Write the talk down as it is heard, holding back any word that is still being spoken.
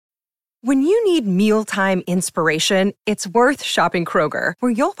When you need mealtime inspiration, it's worth shopping Kroger,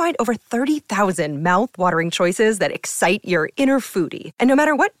 where you'll find over 30,000 mouth-watering choices that excite your inner foodie. And no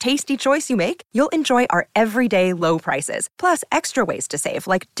matter what tasty choice you make, you'll enjoy our everyday low prices, plus extra ways to save,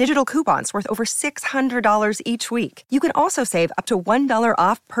 like digital coupons worth over $600 each week. You can also save up to $1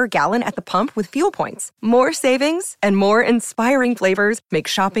 off per gallon at the pump with fuel points. More savings and more inspiring flavors make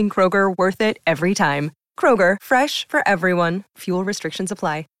shopping Kroger worth it every time. Kroger, fresh for everyone. Fuel restrictions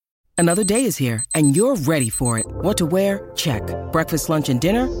apply. Another day is here, and you're ready for it. What to wear? Check. Breakfast, lunch, and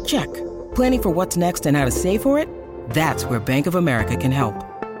dinner? Check. Planning for what's next and how to save for it? That's where Bank of America can help.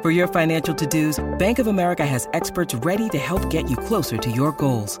 For your financial to-dos, Bank of America has experts ready to help get you closer to your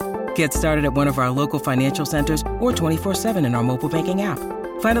goals. Get started at one of our local financial centers or 24/7 in our mobile banking app.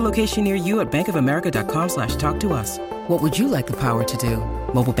 Find a location near you at bankofamerica.com/talktous. What would you like the power to do?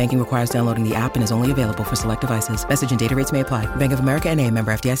 Mobile banking requires downloading the app and is only available for select devices. Message and data rates may apply. Bank of America N.A.,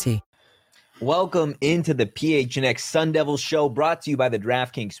 member FDIC. Welcome into the PHNX Sun Devils show, brought to you by the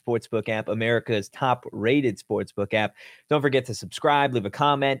DraftKings Sportsbook app, America's top-rated sportsbook app. Don't forget to subscribe, leave a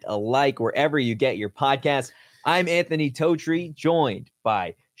comment, a like, wherever you get your podcasts. I'm Anthony Totri, joined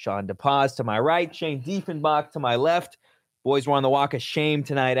by Sean DePaz to my right, Shane Diefenbach to my left. Boys were on the walk of shame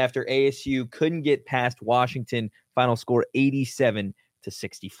tonight after ASU couldn't get past Washington. Final score 87-64.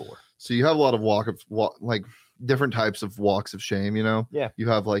 So you have a lot of different types of walks of shame, you know? Yeah. You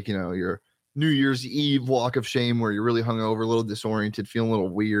have your New Year's Eve walk of shame where you're really hungover, a little disoriented, feeling a little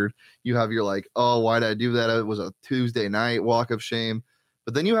weird. You have your oh, why did I do that? It was a Tuesday night walk of shame.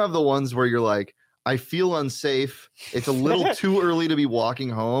 But then you have the ones where you're like, I feel unsafe. It's a little too early to be walking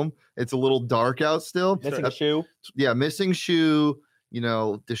home. It's a little dark out still. Missing a shoe. Yeah, missing shoe,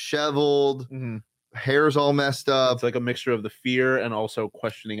 disheveled, hair's all messed up. It's like a mixture of the fear and also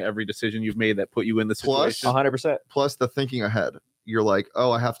questioning every decision you've made that put you in the situation. 100%. Plus the thinking ahead. You're like,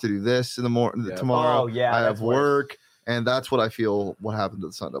 oh, I have to do this in the morning tomorrow. Oh, yeah, I have work. And that's what I feel what happened to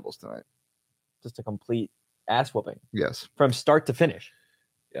the Sun Devils tonight. Just a complete ass whooping. Yes. From start to finish.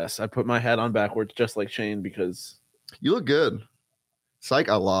 Yes, I put my hat on backwards just like Shane because... You look good. Psych,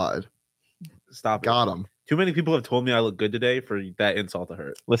 I lied. Stop it. Got him. Too many people have told me I look good today for that insult to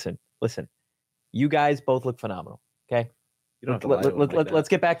hurt. Listen. You guys both look phenomenal, okay? You don't have to let's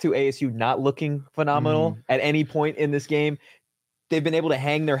get back to ASU not looking phenomenal at any point in this game. They've been able to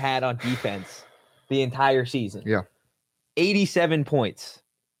hang their hat on defense the entire season. Yeah. 87 points.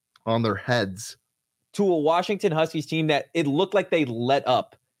 On their heads. To a Washington Huskies team that it looked like they let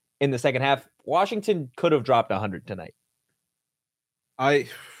up in the second half. Washington could have dropped 100 tonight.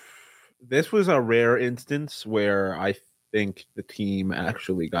 This was a rare instance where I think the team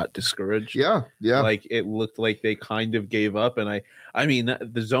actually got discouraged. Yeah. Like it looked like they kind of gave up. And I mean,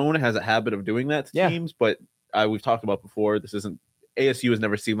 the zone has a habit of doing that to teams, but we've talked about before, ASU has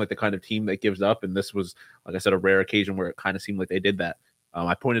never seemed like the kind of team that gives up. And this was, like I said, a rare occasion where it kind of seemed like they did that.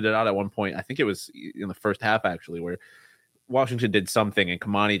 I pointed it out at one point. I think it was in the first half, actually, where Washington did something and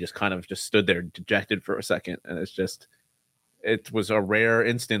Kamani just kind of just stood there dejected for a second. And it was a rare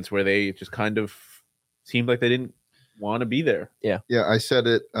instance where they just kind of seemed like they didn't want to be there. Yeah. I said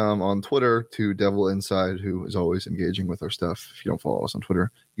it on Twitter to Devil Inside, who is always engaging with our stuff. If you don't follow us on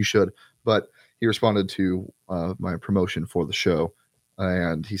Twitter, you should. But he responded to my promotion for the show.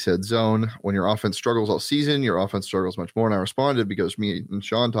 And he said, zone, when your offense struggles all season, your offense struggles much more. And I responded because me and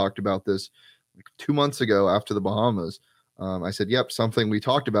Sean talked about this 2 months ago after the Bahamas. I said, yep, something we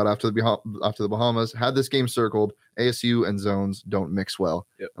talked about after the Bahamas. Had this game circled, ASU and zones don't mix well.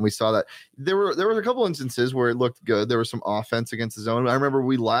 Yep. And we saw that. There was a couple instances where it looked good. There was some offense against the zone. I remember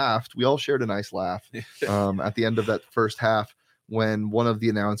we laughed. We all shared a nice laugh at the end of that first half when one of the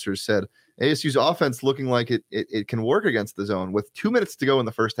announcers said, ASU's offense looking like it can work against the zone with 2 minutes to go in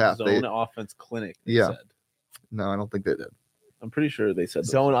the first half. Zone offense clinic. Said. No, I don't think they did. I'm pretty sure they said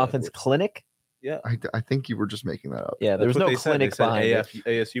zone offense clinic. Yeah, I think you were just making that up. Yeah, there was no clinic behind it.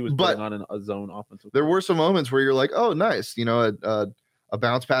 ASU was putting on a zone offensive. There were some moments where you're like, oh, nice. A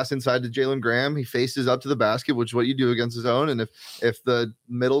bounce pass inside to Jalen Graham. He faces up to the basket, which is what you do against the zone. And if the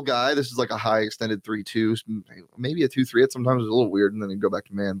middle guy, this is like a high extended 3-2, maybe a 2-3. It sometimes is a little weird, and then you go back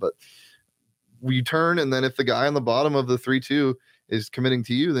to man. But you turn, and then if the guy on the bottom of the 3-2 is committing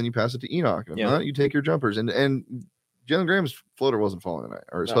to you, then you pass it to Enoch. And if not, you take your jumpers. And Jalen Graham's floater wasn't falling tonight,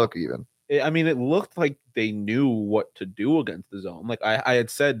 or his hook even. I mean, it looked like they knew what to do against the zone. Like I had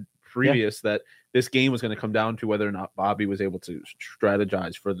said previous that this game was going to come down to whether or not Bobby was able to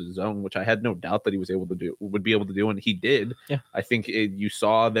strategize for the zone, which I had no doubt that he would be able to do, and he did. Yeah, I think you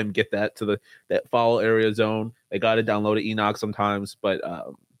saw them get that to that foul area zone. They got it down low to Enoch sometimes, but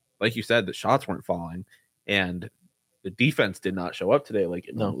like you said, the shots weren't falling, and the defense did not show up today like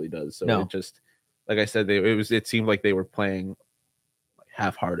it normally does. So it just, like I said, it seemed like they were playing like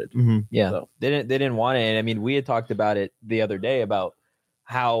half-hearted. Mm-hmm. Yeah, so. They didn't want it. And I mean, we had talked about it the other day about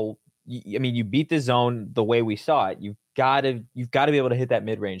how you beat the zone the way we saw it. You've got to be able to hit that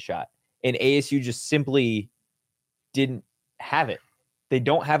mid-range shot, and ASU just simply didn't have it. They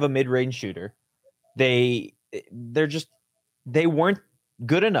don't have a mid-range shooter. They weren't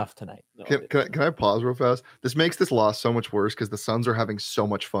good enough tonight. Can I pause real fast? This makes this loss so much worse because the Suns are having so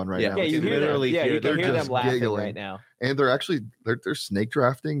much fun right now. Yeah, you hear them laughing giggling right now. And they're snake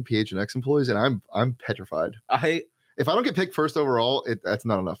drafting PHNX employees, and I'm petrified. If I don't get picked first overall, that's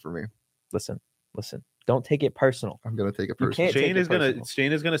not enough for me. Listen. Don't take it personal. I'm gonna take it personal. Shane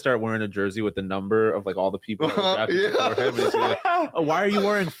is gonna start wearing a jersey with the number of like all the people that were drafted before him. Like, oh, why are you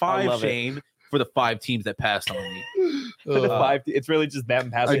wearing 5, Shane? For the 5 teams that passed on me. For the 5, it's really just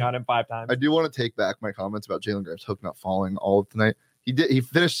them passing on him 5 times. I do want to take back my comments about Jalen Graham's hook not falling all of tonight. He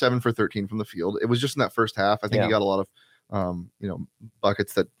finished 7 for 13 from the field. It was just in that first half. I think he got a lot of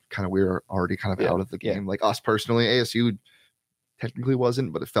buckets that kind of we were already kind of out of the game. Like us personally, ASU technically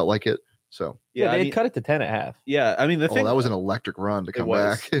wasn't, but it felt like it. So they cut it to 10 at half. Yeah, I mean the thing that was an electric run to come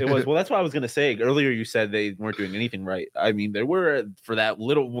back. It was. Well, that's what I was gonna say earlier. You said they weren't doing anything right. I mean, they were for that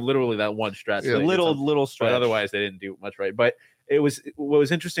literally that one stretch. Yeah. Little stretch. But otherwise, they didn't do much right. But what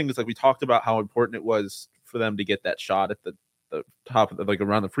was interesting is like we talked about how important it was for them to get that shot at the top of like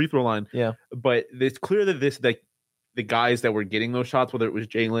around the free throw line. Yeah. But it's clear that the guys that were getting those shots, whether it was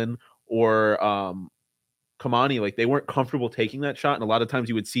Jalen or Kamani, like they weren't comfortable taking that shot, and a lot of times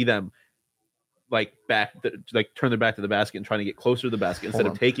you would see them turn their back to the basket and trying to get closer to the basket instead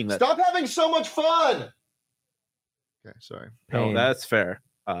of taking that. Stop having so much fun. Okay, sorry. No, that's fair.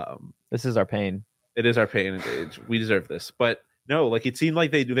 This is our pain. It is our pain. We deserve this, but no, like it seemed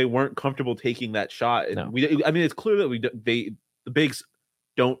like they weren't comfortable taking that shot. And it's clear that the bigs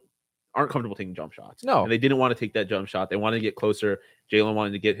aren't comfortable taking jump shots. No, and they didn't want to take that jump shot. They wanted to get closer. Jalen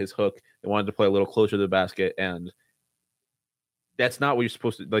wanted to get his hook. They wanted to play a little closer to the basket, and that's not what you're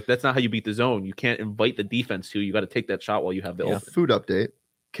supposed to like. That's not how you beat the zone. You can't invite the defense to. You got to take that shot while you have the open. Food update.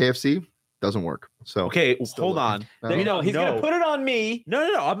 KFC doesn't work. So okay, hold on. He's gonna put it on me.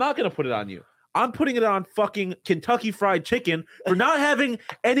 No. I'm not gonna put it on you. I'm putting it on fucking Kentucky Fried Chicken for not having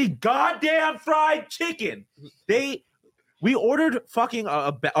any goddamn fried chicken. We ordered fucking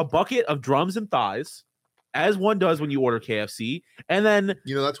a bucket of drums and thighs, as one does when you order KFC, and then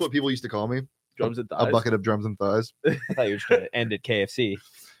that's what people used to call me. Drums and thighs. A bucket of drums and thighs. I thought you were trying to end at KFC.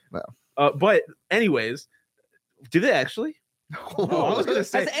 No. But anyways, do they actually? No, I was gonna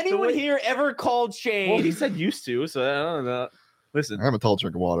say. Has anyone here ever called Shane? Well, he said used to, so I don't know. Listen, I'm a tall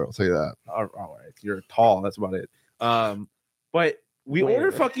drink of water. I'll tell you that. All right, you're tall. That's about it. But we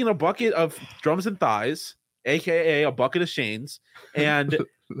ordered fucking a bucket of drums and thighs, aka a bucket of Shane's, and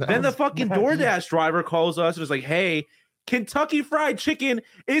then the fucking DoorDash driver calls us and is like, "Hey, Kentucky Fried Chicken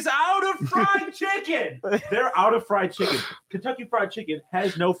is out of fried chicken. They're out of fried chicken. Kentucky Fried Chicken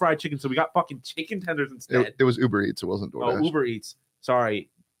has no fried chicken, so we got fucking chicken tenders instead." It was Uber Eats. It wasn't DoorDash. Oh, Uber Eats. Sorry.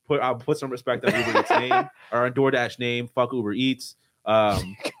 I'll put some respect on Uber Eats name or on DoorDash name. Fuck Uber Eats.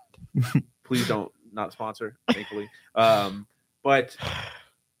 Please not sponsor, thankfully. But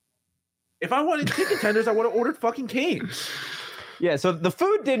if I wanted chicken tenders, I would have ordered fucking Cane's. Yeah, so the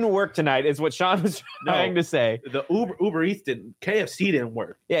food didn't work tonight, is what Sean was trying to say. The Uber Eats didn't. KFC didn't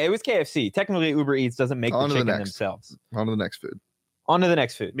work. Yeah, it was KFC. Technically, Uber Eats doesn't make the chicken themselves. On to the next food. On to the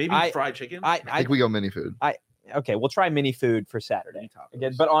next food. Maybe fried chicken. I think we go mini food. Okay, we'll try mini food for Saturday.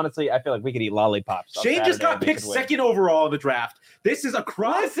 Again, but honestly, I feel like we could eat lollipops. Shane just got picked second overall in the draft. This is a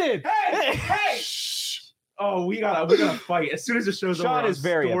cross. Listen, hey! Oh, we gotta fight as soon as the show's over. Sean is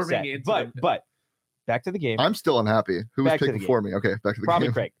very upset. But back to the game. I'm still unhappy. Who was picked before me? Okay, back to the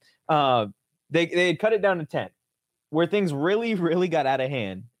game. Probably Craig. They had cut it down to 10. Where things really, really got out of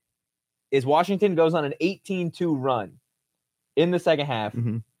hand is Washington goes on an 18-2 run in the second half.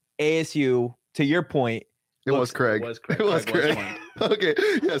 Mm-hmm. ASU, to your point, It was Craig. Okay.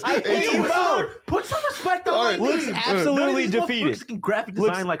 Yes. I hate you both. Put some respect on it. Looks absolutely defeated. Graphic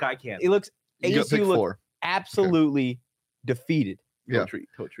design like I can. It looks ASU looks absolutely defeated. Yeah.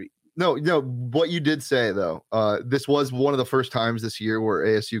 Toe treat. No. What you did say though, this was one of the first times this year where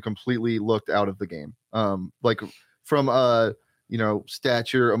ASU completely looked out of the game. Like from a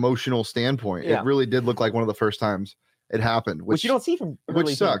stature, emotional standpoint, it really did look like one of the first times it happened, which you don't see from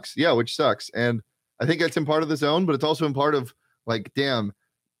which sucks. Yeah, which sucks. And I think it's in part of the zone, but it's also in part of like, damn,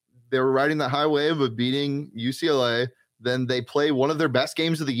 they were riding that high wave of beating UCLA. Then they play one of their best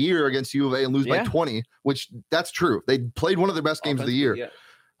games of the year against U of A and lose by 20, which that's true. They played one of their best games of the year.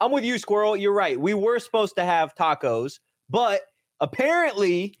 I'm with you, Squirrel. You're right. We were supposed to have tacos, but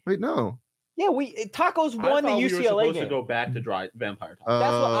apparently, Wait, no. yeah, tacos won the UCLA we were supposed game. to go back to dry vampire tacos.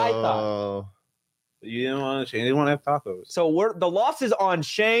 That's what I thought. You didn't want to. Shane didn't want to have tacos. So the loss is on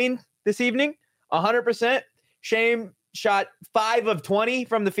Shane this evening, 100%. Shane shot 5 of 20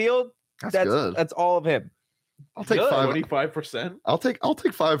 from the field. That's good. That's all of him. I'll take 25%. I'll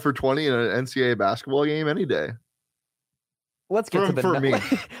take 5 for 20 in an NCAA basketball game any day. Let's get to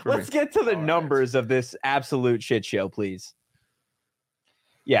the numbers of this absolute shit show, please.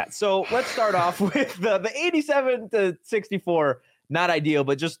 Yeah, so let's start off with the 87-64. Not ideal,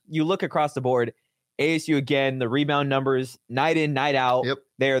 but just you look across the board. ASU again, the rebound numbers, night in, night out. Yep.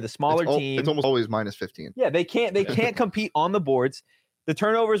 They're the smaller team. It's almost always minus 15. Yeah, they can't compete on the boards. The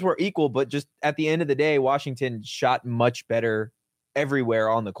turnovers were equal, but just at the end of the day, Washington shot much better everywhere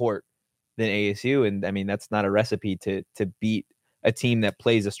on the court than ASU. And I mean, that's not a recipe to beat a team that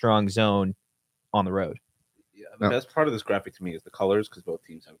plays a strong zone on the road. Yeah, the best part of this graphic to me is the colors, because both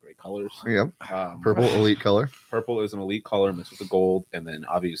teams have great colors. Yep. Purple, elite color. Purple is an elite color mixed with the gold, and then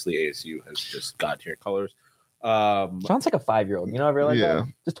obviously ASU has just god-tier colors. Sounds like a 5-year-old. You know, I realize that.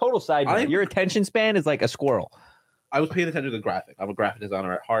 Just total side note. Your attention span is like a squirrel. I was paying attention to the graphic. I'm a graphic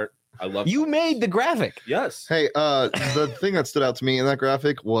designer at heart. I love you made the graphic. Yes. Hey, the thing that stood out to me in that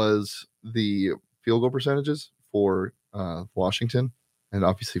graphic was the field goal percentages for Washington, and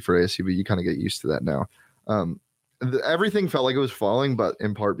obviously for ASU, but you kind of get used to that now. Everything felt like it was falling, but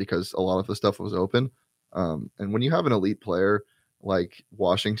in part because a lot of the stuff was open. And when you have an elite player like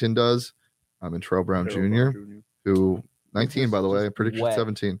Washington does, and Terrell Brown Jr., who 19, by the way, prediction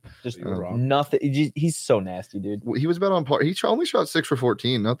 17. Just nothing. He's so nasty, dude. He was about on par. He only shot 6 for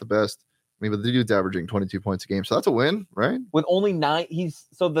 14, not the best. I mean, but the dude's averaging 22 points a game, so that's a win, right? With only 9,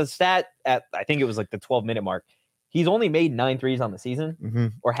 so the stat at I think it was like the 12-minute mark. He's only made 9 threes on the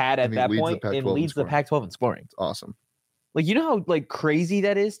season, or had at that point, and leads the Pac-12 in scoring. It's awesome. Like, you know how like crazy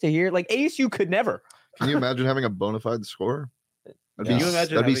that is to hear. Like ASU could never. Can you imagine having a bona fide scorer?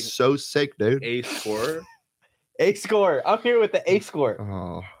 That'd be so sick, dude. A scorer. A score. I'm here with the A score.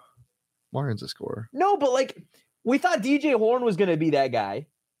 Oh, Warren's a scorer. No, but like we thought DJ Horn was going to be that guy.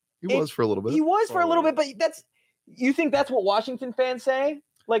 He was for a little bit. He was for a little bit, but you think that's what Washington fans say?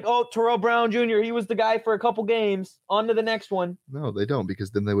 Like, oh, Terrell Brown Jr., he was the guy for a couple games. On to the next one. No, they don't,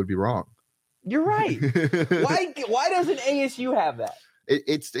 because then they would be wrong. You're right. Why doesn't ASU have that?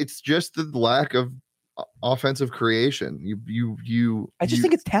 It's just the lack of offensive creation. I just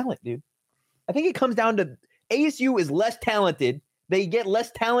think it's talent, dude. I think it comes down to ASU is less talented. They get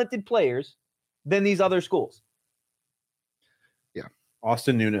less talented players than these other schools. Yeah.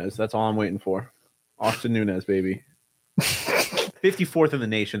 Austin Nunez. That's all I'm waiting for. Austin Nunez, baby. 54th in the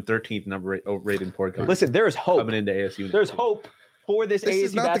nation, 13th number rated point guard. Listen, there is hope coming into ASU. There's hope for this ASU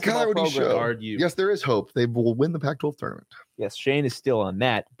is not basketball the program. Yes, there is hope. They will win the Pac-12 tournament. Yes, Shane is still on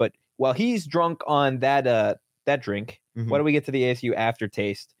that. But while he's drunk on that drink, why don't we get to the ASU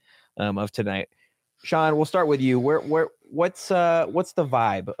aftertaste of tonight? Sean, we'll start with you. What's the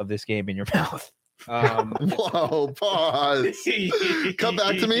vibe of this game in your mouth? Whoa, pause. Come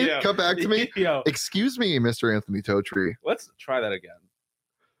back to me. Come back to me. Excuse me, Mr. Anthony Totri. Let's try that again.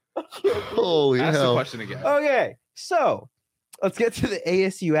 Holy Ask hell. the question again. Okay, so let's get to the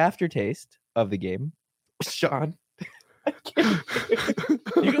ASU aftertaste of the game. Sean. You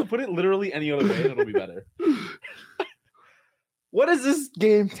can put it literally any other way and it'll be better. What does this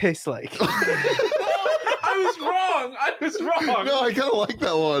game taste like? I was wrong. No, I kind of like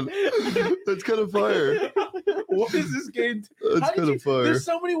that one. That's kind of fire. What is this game? That's kind of fire. There's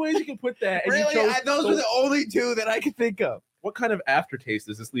so many ways you can put that. And Really? Those were the only two that I could think of. What kind of aftertaste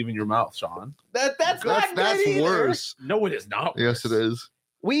does this leave in your mouth, Sean? That's worse. No, it is not. Yes, it is.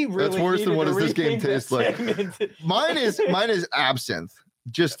 We really That's worse than what does this game taste like. Mine is absinthe.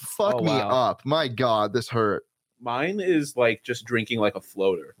 Just fuck me up. My God, this hurt. Mine is like just drinking like a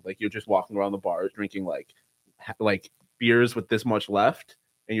floater. Like you're just walking around the bars drinking like beers with this much left,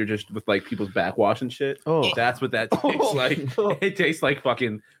 and you're just with like people's backwash and shit. Oh, that's what that tastes like. It tastes like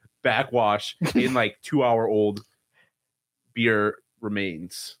fucking backwash in like 2-hour-old beer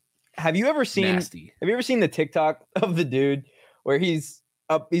remains. Have you ever seen? Nasty. Have you ever seen the TikTok of the dude where he's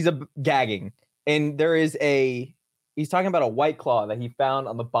gagging, and he's talking about a White Claw that he found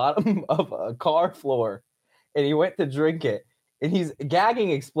on the bottom of a car floor, and he went to drink it. And he's gagging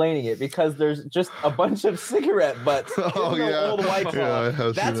explaining it because there's just a bunch of cigarette butts in the old White Claw.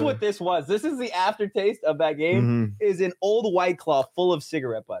 Yeah, that's what this was. This is the aftertaste of that game, is an old White Claw full of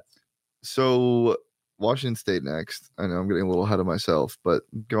cigarette butts. So Washington State next. I know I'm getting a little ahead of myself, but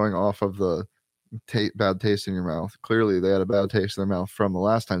going off of the bad taste in your mouth. Clearly, they had a bad taste in their mouth from the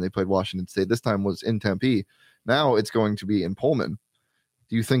last time they played Washington State. This time was in Tempe. Now it's going to be in Pullman.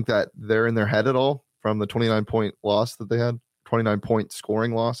 Do you think that they're in their head at all from the 29-point loss that they had? 29-point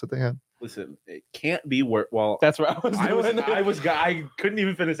scoring loss that they had? Listen, it can't be worse. Well, That's what I was. I couldn't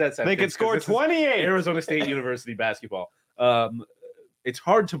even finish that sentence. They could score 28. Arizona State University basketball. It's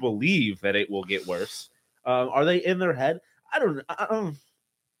hard to believe that it will get worse. Are they in their head? I don't.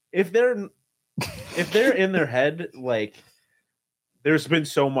 If they're in their head, like, there's been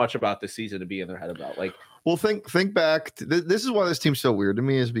so much about this season to be in their head about. Like, well, think back. This is why this team's so weird to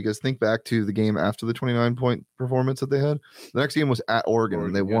me, is because think back to the game after the 29-point performance that they had. The next game was at Oregon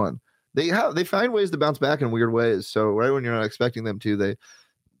and they won. They find ways to bounce back in weird ways. So right when you're not expecting them to, they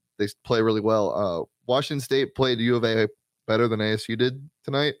play really well. Washington State played U of A better than ASU did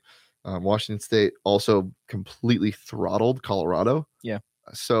tonight. Washington State also completely throttled Colorado. Yeah.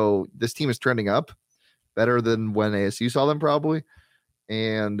 So this team is trending up better than when ASU saw them probably.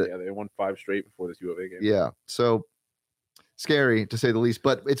 And yeah, they won 5 straight before this U of A game. Yeah. So scary to say the least,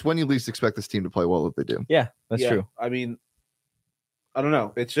 but it's when you least expect this team to play well that they do. Yeah, that's true. I mean, I don't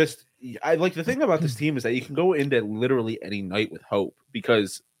know. It's just, I like the thing about this team is that you can go into literally any night with hope,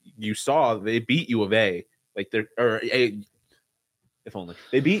 because you saw they beat U of A. If only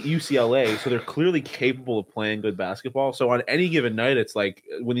they beat UCLA, so they're clearly capable of playing good basketball. So on any given night, it's like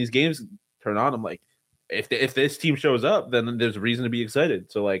when these games turn on, I'm like, if this team shows up, then there's reason to be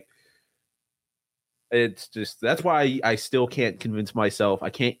excited. So like, it's just, that's why I still can't convince myself.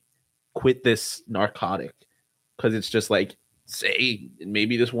 I can't quit this narcotic, because it's just like, say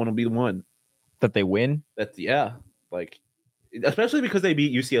maybe this one will be the one that they win. That's like, especially because they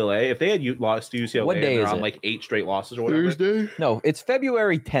beat UCLA. If they had lost to UCLA, what day they're is on it? like 8 straight losses or whatever. Thursday? No, it's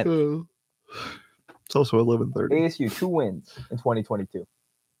February 10th. It's also 11:30. ASU 2 wins in 2022.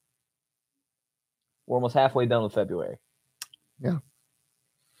 We're almost halfway done with February. Yeah.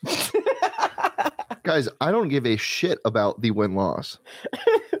 Guys, I don't give a shit about the win-loss.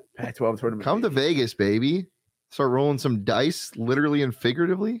 Pac-12 tournament. Come to Vegas, baby. Start rolling some dice, literally and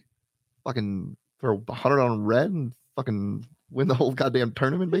figuratively. Fucking throw 100 on red and fucking win the whole goddamn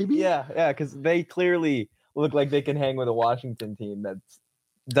tournament, baby. Yeah, because they clearly look like they can hang with a Washington team that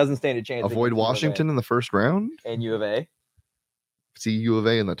doesn't stand a chance. Avoid Washington in the first round. And U of A. See U of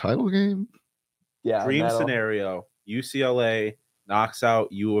A in the title game. Yeah. Dream scenario. UCLA knocks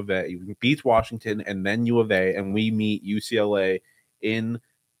out U of A, beats Washington, and then U of A, and we meet UCLA in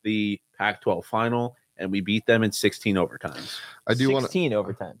the Pac-12 final, and we beat them in 16 overtimes. I do 16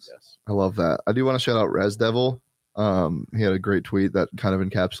 overtimes. Yes. I love that. I do want to shout out Res Devil. He had a great tweet that kind of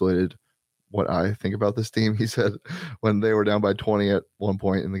encapsulated what I think about this team. He said when they were down by 20 at one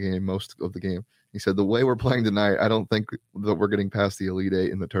point in the game, most of the game, he said, the way we're playing tonight, I don't think that we're getting past the Elite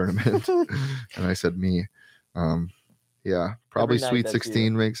Eight in the tournament. And I said, me. Yeah, probably Sweet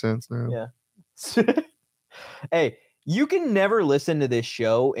 16 makes sense now. Yeah. Hey, you can never listen to this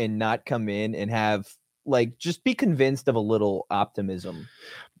show and not come in and have, like, just be convinced of a little optimism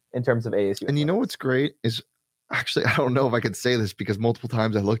in terms of ASU. And you know what's great is, actually, I don't know if I could say this, because multiple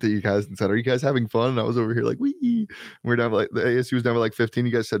times I looked at you guys and said, are you guys having fun? And I was over here like, wee. We're down by like, the ASU was down by like 15.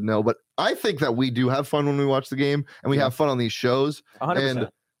 You guys said no. But I think that we do have fun when we watch the game, and we have fun on these shows. 100%. And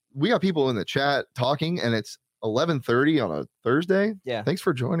we got people in the chat talking, and it's 11:30 on a Thursday. Yeah. Thanks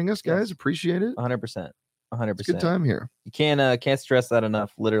for joining us, guys. Appreciate it. 100%. 100%. It's a good time here. You can't stress that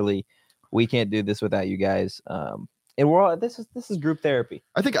enough. Literally, we can't do this without you guys. And we're all, this is group therapy.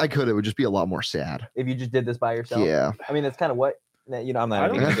 I think it would just be a lot more sad if you just did this by yourself. Yeah. I mean, that's kind of what, I'm not. I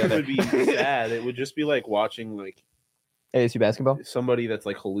don't think it would be sad. It would just be like watching like ASU basketball. Somebody that's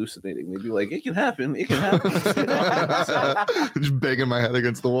like hallucinating. They'd be like, it can happen. It can happen. Just banging my head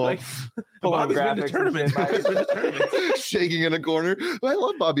against the wall. Like, Bobby's been to tournament. Shaking in a corner. I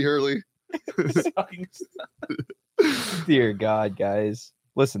love Bobby Hurley. Dear God, guys.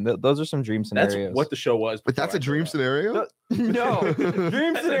 Listen, those are some dream scenarios. That's what the show was. But that's a dream scenario? No.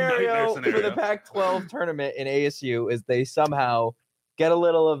 Dream scenario scenario for the Pac-12 tournament in ASU is they somehow get a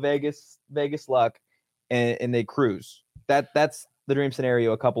little of Vegas luck and they cruise. That's the dream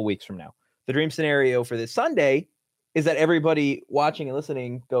scenario a couple weeks from now. The dream scenario for this Sunday is that everybody watching and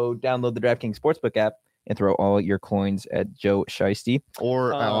listening go download the DraftKings Sportsbook app and throw all your coins at Joe Shiesty.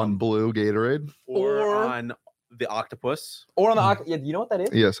 Or on Blue Gatorade. Or on the octopus. Or on the yeah, you know what that is?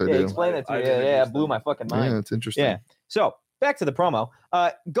 Yes, I do. Explain that to me. Yeah, it blew my fucking mind. Yeah, it's interesting. Yeah. So back to the promo.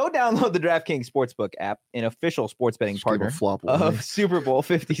 Go download the DraftKings Sportsbook app, an official sports betting partner of Super Bowl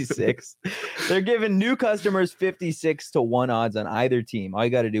 56. They're giving new customers 56-1 odds on either team. All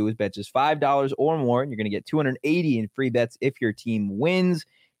you got to do is bet just $5 or more, and you're going to get $280 in free bets if your team wins.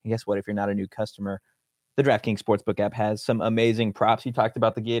 And guess what? If you're not a new customer, the DraftKings Sportsbook app has some amazing props. You talked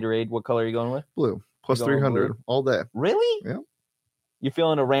about the Gatorade. What color are you going with? Blue. Plus 300 all day. Really? Yeah. You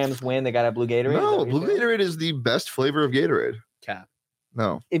feeling a Rams win? They got a blue Gatorade? No, blue Gatorade is the best flavor of Gatorade. Cap.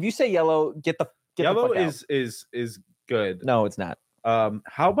 No. If you say yellow, get yellow the fuck out. is good. No, it's not.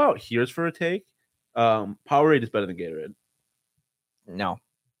 How about here's for a take? Powerade is better than Gatorade. No.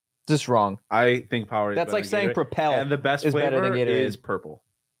 Just wrong. I think Powerade. That's like saying Gatorade. Propel. And the best is flavor better than Gatorade. is purple.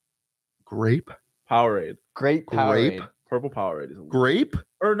 Grape. Powerade. Great Grape. Powerade. Purple Powerade is Grape.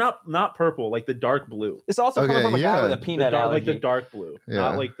 Or not purple, like the dark blue. It's also coming from a guy with a The peanut dark, allergy. like the dark blue,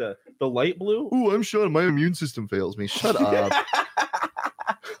 not like the light blue. Ooh, I'm Sean. My immune system fails me. Shut up.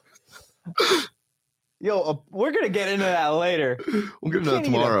 Yo, we're gonna get into that later. We'll get into that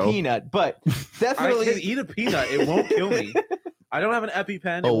tomorrow. Eat a peanut, but definitely I can eat a peanut. It won't kill me. I don't have an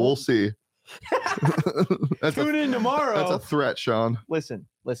EpiPen. Oh, we'll see. Tune in tomorrow. That's a threat, Sean. Listen.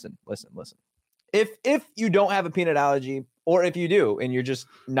 If you don't have a peanut allergy, or if you do and you're just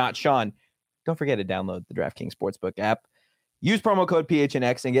not Sean, don't forget to download the DraftKings Sportsbook app. Use promo code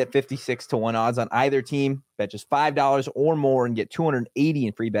PHNX and get 56-1 odds on either team. Bet just $5 or more and get $280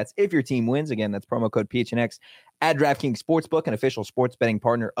 in free bets if your team wins. Again, that's promo code PHNX at DraftKings Sportsbook, an official sports betting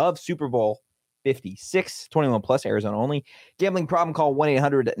partner of Super Bowl 56. 21 plus, Arizona only. Gambling problem, call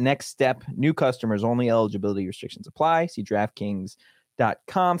 1-800-NEXT-STEP. New customers only. Eligibility restrictions apply. See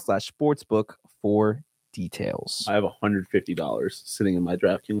DraftKings.com/sportsbook for details. I have $150 sitting in my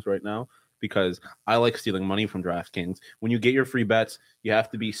DraftKings right now because I like stealing money from DraftKings. When you get your free bets, you have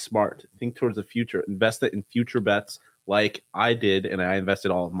to be smart. Think towards the future. Invest it in future bets like I did, and I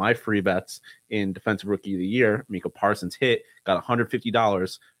invested all of my free bets in Defensive Rookie of the Year. Micah Parsons hit, got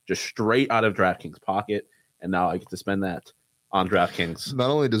 $150 just straight out of DraftKings' pocket, and now I get to spend that on DraftKings. Not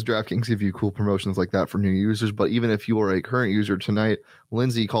only does DraftKings give you cool promotions like that for new users, but even if you are a current user tonight,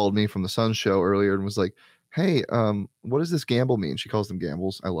 Lindsay called me from the Sun show earlier and was like, hey, what does this gamble mean? She calls them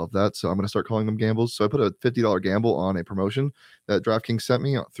gambles. I love that. So I'm going to start calling them gambles. So I put a $50 gamble on a promotion that DraftKings sent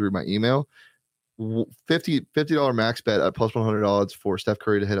me through my email. $50 max bet at plus $100 for Steph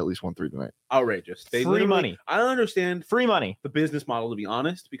Curry to hit at least 1-3 tonight. Outrageous. Free money. I don't understand free money. The business model, to be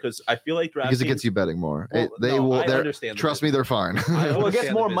honest, because I feel like DraftKings, because it gets you betting more. Well, I understand. Trust me, they're fine. Well, it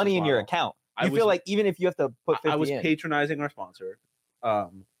gets more money in your account. You feel like even if you have to put 50 I was patronizing our sponsor. I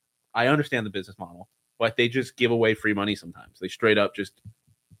understand the business model, but they just give away free money sometimes. They straight up just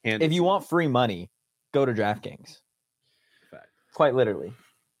hand. If you want free money, go to DraftKings. Fact. Quite literally.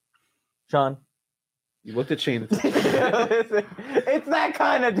 Sean? You looked at Shane. It's that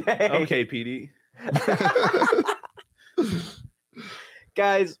kind of day. Okay, PD.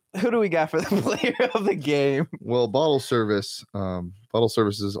 Guys, who do we got for the player of the game? Well, bottle service. Bottle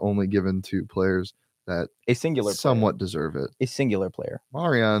service is only given to players that a singular somewhat player. Deserve it. A singular player.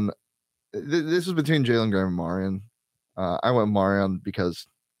 Marion. This was between Jalen Graham and Marion. I went Marion because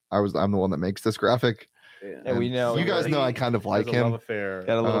I'm the one that makes this graphic. Yeah, we know. You guys know I kind of like him. Got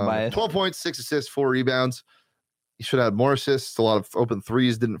a little bias. 12 points, 6 assists, 4 rebounds. He should have had more assists. A lot of open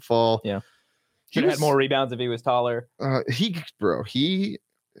threes didn't fall. Yeah. Should have had more rebounds if he was taller. He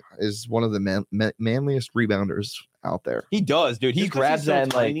is one of the manliest rebounders out there. He does, dude. He grabs that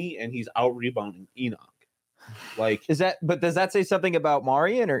and tiny, and he's out rebounding Enoch. Like, but does that say something about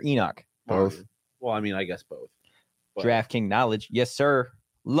Marion or Enoch? Both. Well, I mean, I guess both. But DraftKings knowledge, yes, sir.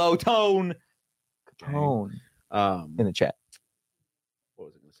 Low tone. In the chat. What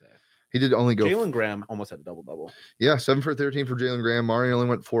was I going to say? He did only go. Jalen Graham almost had a double-double. Yeah, 7 for 13 for Jalen Graham. Marion only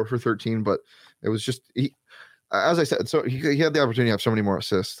went 4 for 13, but it was just as I said. So he had the opportunity to have so many more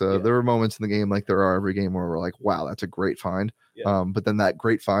assists. There were moments in the game, like there are every game, where we're like, "Wow, that's a great find." Yeah. But then that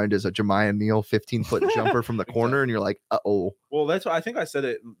great find is a Jemiah Neal 15-foot jumper from the corner, and you're like, "Uh-oh." Well, that's what I think. I said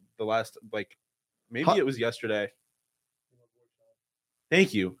it the last, like, maybe it was yesterday.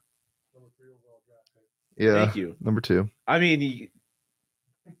 Thank you. Yeah. Thank you. Number 2. I mean,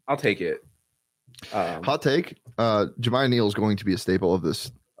 I'll take it. Hot take: Jemiah Neal is going to be a staple of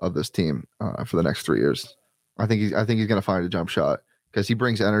this team for the next 3 years. I think he's going to find a jump shot because he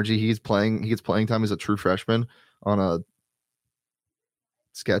brings energy. He gets playing time as a true freshman on a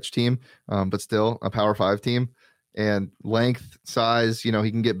sketch team, but still a Power 5 team. And length, size, he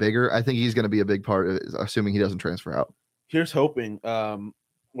can get bigger. I think he's going to be a big part of it, assuming he doesn't transfer out. Here's hoping.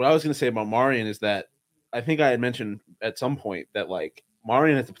 What I was going to say about Marion is that I think I had mentioned at some point that, like,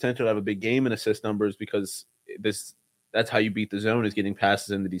 Marion has the potential to have a big game in assist numbers because that's how you beat the zone, is getting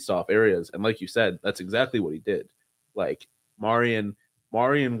passes into these soft areas. And like you said, that's exactly what he did. Like, Marion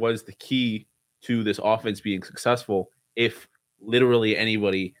was the key to this offense being successful if literally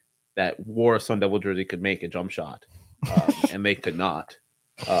anybody that wore a Sun Devil jersey could make a jump shot, and they could not.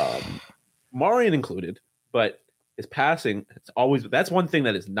 Marion included, but his passing, that's one thing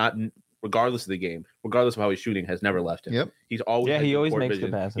that is not, regardless of the game, regardless of how he's shooting, has never left him. Yep. He's always he always court makes vision.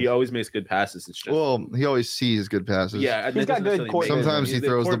 good passes. He always makes good passes. It's just He always sees good passes. yeah, he's got good court vision. Sometimes he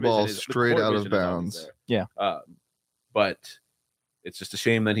throws the ball the straight court out of vision is always bounds. there. Yeah. But it's just a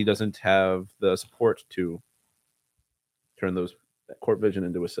shame that he doesn't have the support to turn that court vision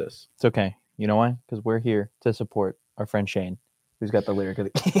into assists. It's okay. You know why? Because we're here to support our friend Shane, who's got the lyric of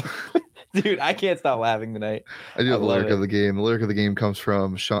the game. Dude, I can't stop laughing tonight. I do have the lyric of the game. The lyric of the game comes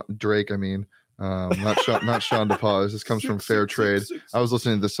from Drake. I mean, not Sean DePaz. This comes from Fair Trade. I was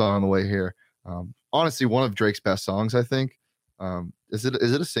listening to this song on the way here. Honestly, one of Drake's best songs, I think. Is it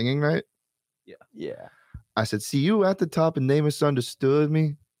a singing night? Yeah. I said, "See you at the top, and they misunderstood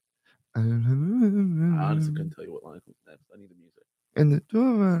me." I honestly couldn't tell you what line comes next. I need the music. And the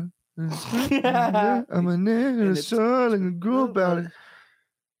door, I'm a nigga, so I can go about it.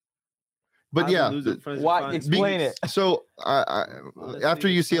 But yeah, why? Explain it. So I after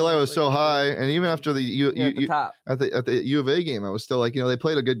UCLA, I was so high, and even after the top. at the U of A game, I was still like, they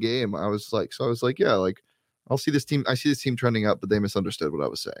played a good game. I was like, yeah, like I see this team trending up, but they misunderstood what I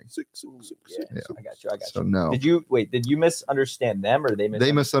was saying. Yeah. I got you. So no. Did you misunderstand them, or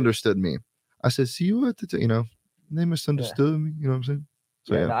they misunderstood me? I said, see you at the they misunderstood me. You know what I'm saying?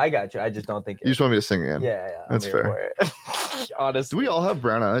 So, No, I got you. I just don't think you just want me to sing again. Yeah, that's fair. Honestly, do we all have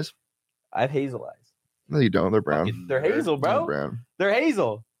brown eyes? I have hazel eyes. No, you don't. They're brown. They're hazel, bro. They're brown. They're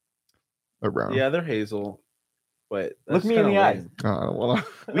hazel. They're brown. Yeah, they're hazel. But look me in the eyes.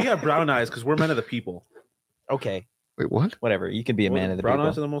 We have brown eyes because we're men of the people. Okay. Wait, what? Whatever. You can be a man of the brown people.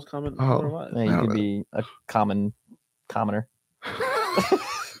 Brown eyes are the most common. Oh, yeah, you can be a commoner.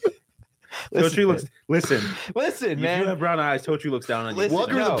 Totri looks. Listen, man. If you have brown eyes, Totri looks down on you.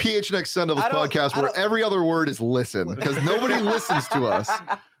 Welcome to the PHNX Sun Devils podcast, where every other word is listen, because nobody listens to us.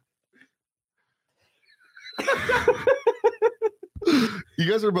 You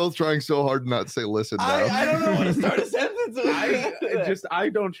guys are both trying so hard not to say listen now. I don't know how to start a sentence. I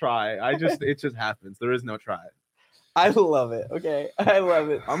don't try. It just happens. There is no try. I love it. Okay. I love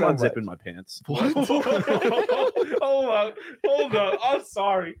it. I'm unzipping my pants. What? Hold on. I'm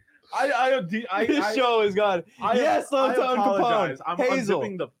sorry. This show is gone. Yes, Slow Tone Capone. I'm Hazel.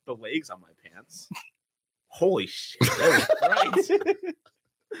 unzipping the legs on my pants. Holy shit. That was right.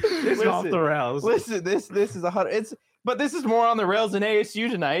 It's off the rails. Listen, this is 100. But this is more on the rails than ASU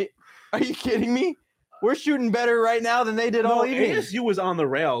tonight. Are you kidding me? We're shooting better right now than they did all evening. ASU was on the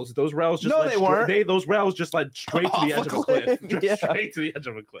rails. Those rails just they weren't. Those rails just led straight to the edge of a cliff. Straight to the edge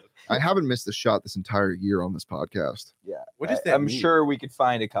of a cliff. I haven't missed a shot this entire year on this podcast. Yeah. What does that I'm mean? sure we could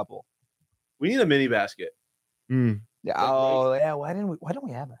find a couple. We need a mini basket. Yeah. Oh, yeah. Why don't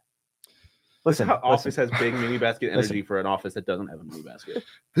we have that? Listen, office has big mini basket energy for an office that doesn't have a mini basket.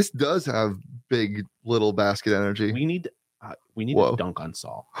 This does have big little basket energy. We need to dunk on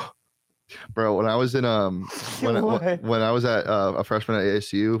Saul. Bro, when I was in when I was at a freshman at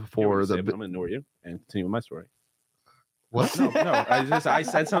ASU for I'm gonna ignore you and continue with my story. What? No. I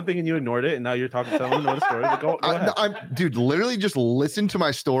said something and you ignored it, and now you're talking to someone another story. But go ahead. Dude, literally just listen to my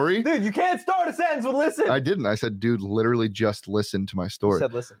story. Dude, you can't start a sentence with listen. I didn't. I said, dude, literally just listen to my story. You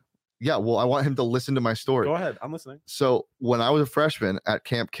said listen. Yeah, well, I want him to listen to my story. Go ahead. I'm listening. So when I was a freshman at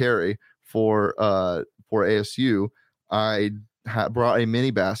Camp Carey for ASU, I brought a mini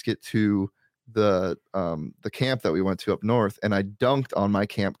basket to the camp that we went to up north, and I dunked on my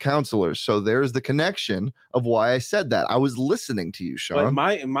camp counselors. So there's the connection of why I said that. I was listening to you, Sean.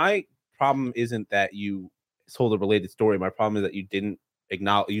 But my problem isn't that you told a related story. My problem is that you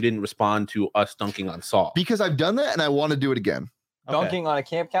didn't respond to us dunking on Saul. Because I've done that and I want to do it again. Dunking on a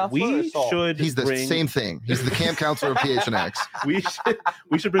camp counselor? He's the same thing. He's the camp counselor of PHNX.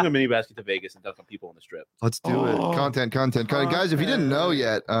 We should bring a mini basket to Vegas and dunk on people on the strip. Let's do it. Content. Guys, if you didn't know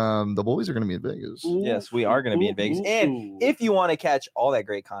yet, the boys are going to be in Vegas. Yes, we are going to be in Vegas. And if you want to catch all that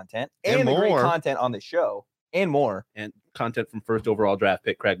great content and the great content on the show and more. And content from first overall draft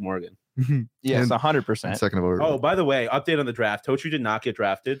pick, Craig Morgan. Yes, 100%. Second of overall. Oh, by the way, update on the draft. Totri did not get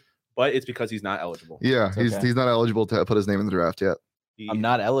drafted, but it's because he's not eligible. Yeah, he's not eligible to put his name in the draft yet. I'm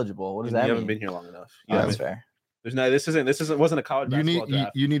not eligible. What does that mean? You haven't been here long enough. That's fair. Wasn't a college basketball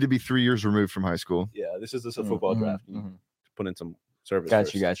draft. You need to be 3 years removed from high school. Yeah, this is a football draft. Put in some service.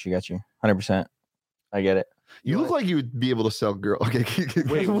 Got you. 100%. I get it. You look like you would be able to sell Wait.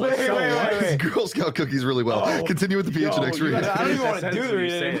 Girl Scout cookies really well. Oh. Continue with the PHNX read. I don't even want to do the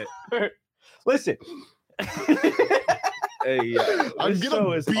reading. Listen. Hey, I'm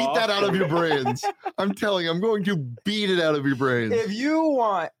gonna beat that out of your brains. I'm telling you, I'm going to beat it out of your brains. If you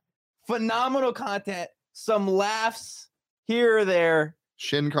want phenomenal content, some laughs here or there,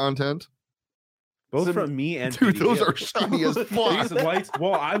 Shin content. Both from me and dude, PD. those are shiny as fuck. These lights.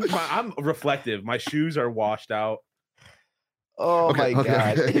 Well, I'm reflective. My shoes are washed out. Oh my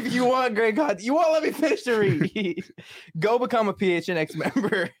God. Okay. If you want great content, you won't let me finish the read. Go become a PHNX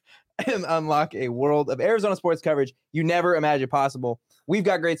member and unlock a world of Arizona sports coverage you never imagined possible. We've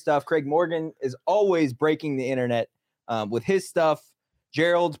got great stuff. Craig Morgan is always breaking the internet with his stuff.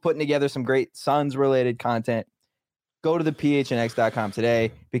 Gerald's putting together some great Suns-related content. Go to the phnx.com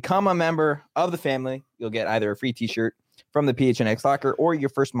today. Become a member of the family. You'll get either a free t-shirt from the PHNX locker or your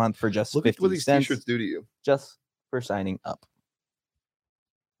first month for just 50 what these cents. t-shirts do to you. Just for signing up.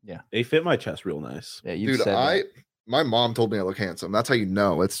 Yeah. They fit my chest real nice. Yeah, Dude, my mom told me I look handsome. That's how you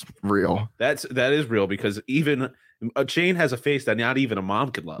know it's real. That is real because even Shane has a face that not even a mom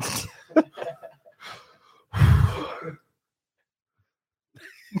could love.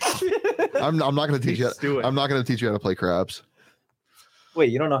 I'm not going to teach you. Do it. I'm not going to teach you how to play craps.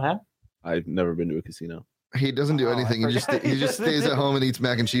 Wait, you don't know how? I've never been to a casino. He doesn't do anything. He just stays at home and eats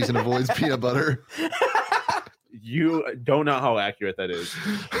mac and cheese and avoids peanut butter. You don't know how accurate that is.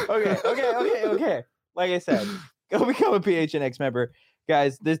 Okay. Like I said, go become a PHNX member.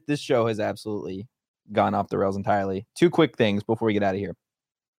 Guys, this show has absolutely gone off the rails entirely. Two quick things before we get out of here.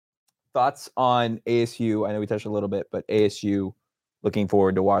 Thoughts on ASU? I know we touched a little bit, but ASU looking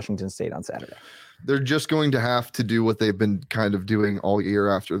forward to Washington State on Saturday. They're just going to have to do what they've been kind of doing all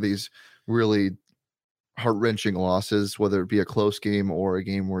year after these really heart-wrenching losses, whether it be a close game or a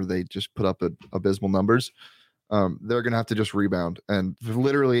game where they just put up abysmal numbers. They're going to have to just rebound, and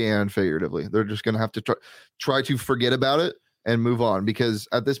literally and figuratively. They're just going to have to try to forget about it and move on, because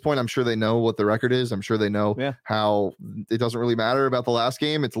at this point, I'm sure they know what the record is. I'm sure they know how it doesn't really matter about the last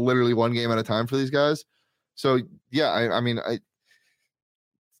game. It's literally one game at a time for these guys. So, yeah, I mean,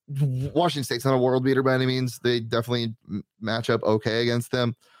 Washington State's not a world beater by any means. They definitely match up okay against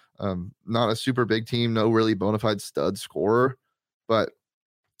them. Not a super big team, no really bona fide stud scorer, but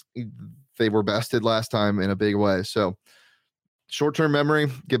they were bested last time in a big way. So short-term memory,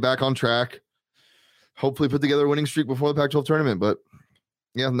 get back on track, hopefully put together a winning streak before the Pac-12 tournament. But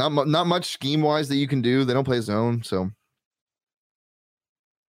yeah, not much scheme-wise that you can do. They don't play zone, so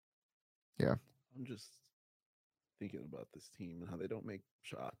yeah. I'm just thinking about this team and how they don't make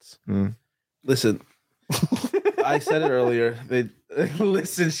shots. Mm. Listen, I said it earlier.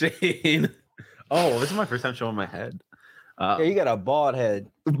 Listen, Shane. Oh, this is my first time showing my head. Yeah, you got a bald head.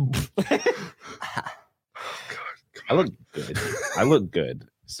 I look good.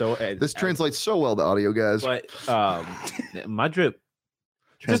 So this translates so well to audio, guys. But my drip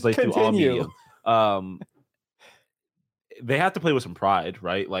translates to all medium. They have to play with some pride,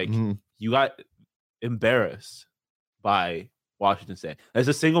 right? Like you got embarrassed by Washington State. That's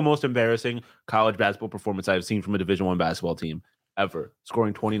the single most embarrassing college basketball performance I've seen from a Division I basketball team ever,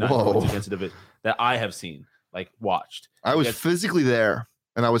 scoring 29 points against a division that I have seen, like watched. I was physically there,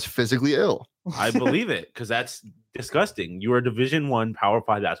 and I was physically ill. I believe it, because that's disgusting. You are a Division I Power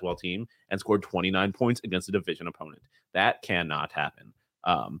 5 basketball team and scored 29 points against a division opponent. That cannot happen.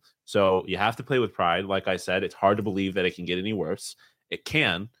 So you have to play with pride. Like I said, it's hard to believe that it can get any worse. It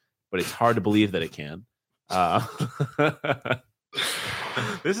can, but it's hard to believe that it can.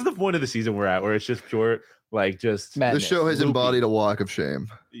 This is the point of the season we're at, where it's just pure, like, just madness. This show has embodied a walk of shame.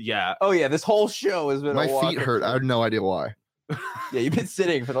 Yeah. Oh yeah, this whole show has been. My feet hurt. I have no idea why. Yeah, you've been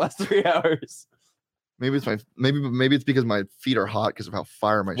sitting for the last 3 hours. Maybe it's because my feet are hot because of how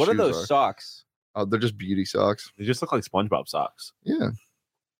fire my shoes are. What are those socks? Oh, they're just beauty socks. They just look like SpongeBob socks. Yeah,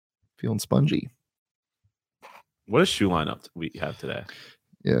 feeling spongy. What a shoe lineup we have today.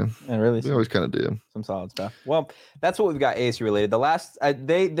 Yeah, and really, we always kind of do some solid stuff. Well, that's what we've got ASU related. The last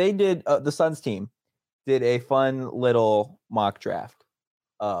they did the Suns team did a fun little mock draft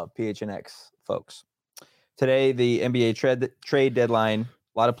of PHNX folks. Today, the NBA trade deadline.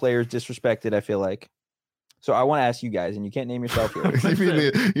 A lot of players disrespected, I feel like. So I want to ask you guys, and you can't name yourself here.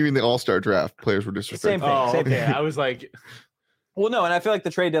 you mean the All-Star draft? Players were disrespected. Same thing. Same thing. I was like, well, no, and I feel like the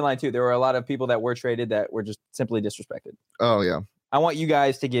trade deadline too. There were a lot of people that were traded that were just simply disrespected. Oh yeah. I want you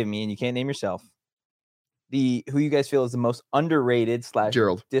guys to give me, and you can't name yourself, who you guys feel is the most underrated /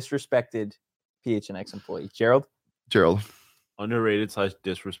 Gerald. disrespected PHNX employee. Gerald. underrated /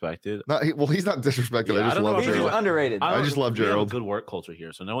 disrespected. He's not disrespected. Yeah, I just love He's Gerald. underrated. I just love We have a Gerald. good work culture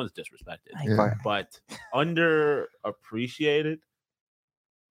here, so no one's disrespected. Yeah. But underappreciated.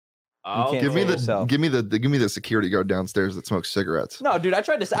 can't Give me yourself. the security guard downstairs that smokes cigarettes. No, dude,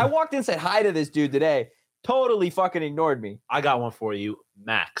 I walked in and said hi to this dude today. Totally fucking ignored me. I got one for you,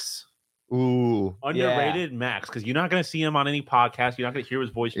 Max. Ooh. Underrated Max, because you're not going to see him on any podcast. You're not going to hear his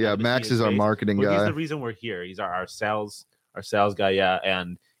voice. Yeah, Max is our marketing But guy. he's the reason we're here. He's our sales our sales guy. Yeah,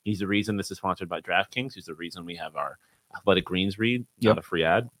 and he's the reason this is sponsored by DraftKings. He's the reason we have our Athletic Greens read. Not a free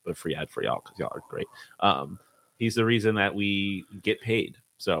ad, but free ad for y'all because y'all are great. He's the reason that we get paid.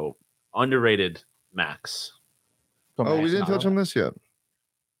 So underrated Max. Oh, we didn't touch on this yet.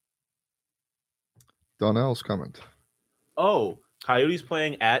 Donnell's comment. Oh, Coyotes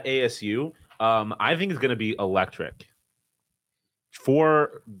playing at ASU. I think it's going to be electric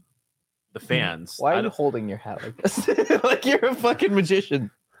for the fans. Why are you holding your hat like this? Like you're a fucking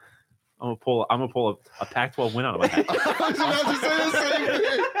magician. I'm gonna pull a Pac-12 win out of my hat. I was about to say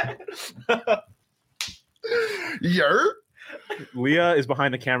the same thing. Yer? Leah is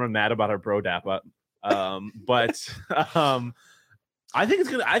behind the camera, mad about her bro dap up. But I think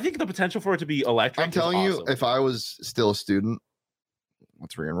the potential for it to be electric. I'm telling you, if I was still a student,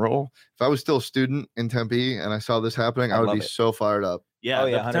 let's re-enroll. If I was still a student in Tempe and I saw this happening, I would be so fired up. Yeah,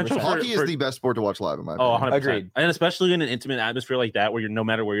 the potential hockey is the best sport to watch live, in my opinion. 100%. Agreed. And especially in an intimate atmosphere like that, where you're no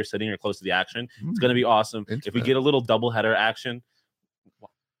matter where you're sitting, you're close to the action. It's going to be awesome. If we get a little doubleheader action,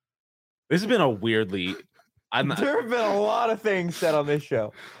 this has been a weirdly. There have been a lot of things said on this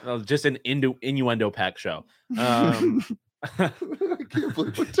show. Just an innuendo pack show. I can't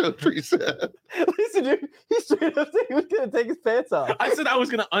believe what Totri said. Listen, dude, he straight up said he was gonna take his pants off. I said I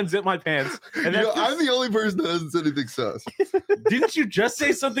was gonna unzip my pants. And I'm the only person that hasn't said anything sus. Didn't you just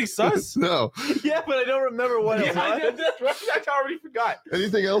say something sus? No. Yeah, but I don't remember what it was. I already forgot.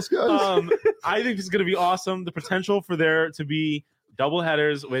 Anything else, guys? I think this is gonna be awesome. The potential for there to be double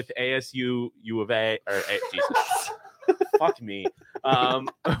headers with ASU, U of A, or Jesus. Fuck me.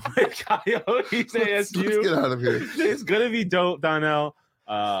 With Coyotes, ASU. Let's get out of here. It's gonna be dope, Donnell.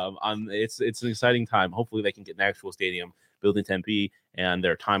 It's an exciting time. Hopefully, they can get an actual stadium built in Tempe, and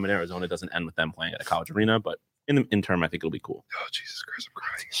their time in Arizona doesn't end with them playing at a college arena. But in the interim, I think it'll be cool. Oh Jesus Christ, I'm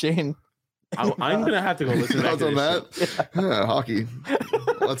crying. Shane, I'm gonna have to go listen back to on this that. Yeah, hockey.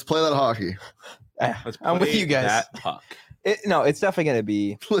 Let's play that hockey. I'm with you guys. That puck. It's definitely going to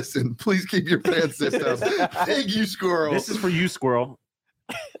be. Listen, please keep your pants zipped up. Thank you, squirrel. This is for you, squirrel.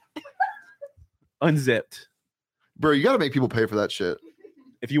 Unzipped. Bro, you got to make people pay for that shit.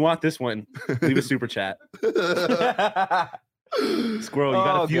 If you want this one, leave a super chat. Squirrel, you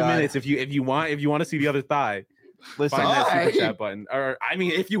got a few minutes. If you want to see the other thigh, Listen, find that super chat button. Or I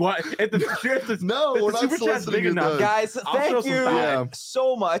mean, if you want, if the super chat's big enough, guys, thank you some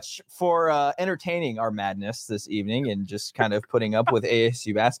so much for entertaining our madness this evening and just kind of putting up with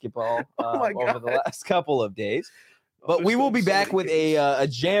ASU basketball over the last couple of days. But we will be back with a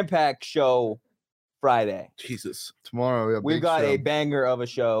jam-packed show Friday. Jesus, tomorrow we've got a banger of a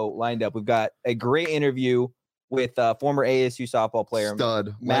show lined up. We've got a great interview with former ASU softball player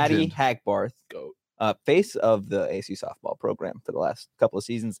Maddie Hackbarth. Goat. Face of the ASU softball program for the last couple of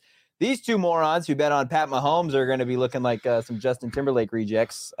seasons. These two morons who bet on Pat Mahomes are going to be looking like some Justin Timberlake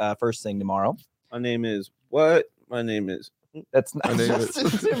rejects first thing tomorrow. My name is what? My name is. That's not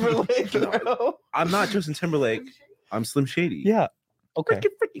Justin Timberlake. No. I'm not Justin Timberlake. I'm Slim Shady. Yeah. Okay.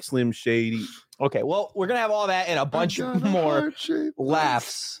 Freaking Slim Shady. Okay. Well, we're going to have all that and a bunch more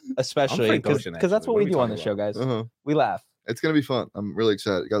laughs, especially because that's what we do on the show, guys. We laugh. It's going to be fun. I'm really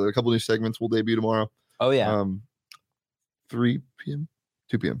excited. Got a couple new segments we'll debut tomorrow. Oh, yeah. 3 p.m.?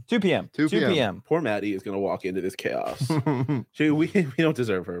 2 p.m. 2 p.m. 2 p.m. Poor Maddie is going to walk into this chaos. we don't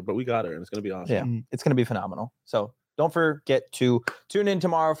deserve her, but we got her, and it's going to be awesome. Yeah, it's going to be phenomenal. So don't forget to tune in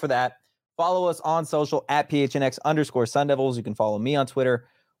tomorrow for that. Follow us on social at PHNX_Sun Devils. You can follow me on Twitter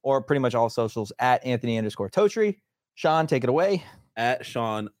or pretty much all socials at Anthony_Totri. Sean, take it away. At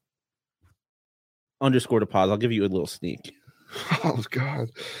Sean _to pause. I'll give you a little sneak. Oh God.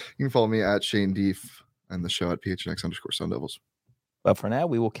 You can follow me at Shane Deef and the show at PHNX_Sun Devils. But for now,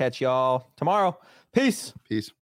 we will catch y'all tomorrow. Peace.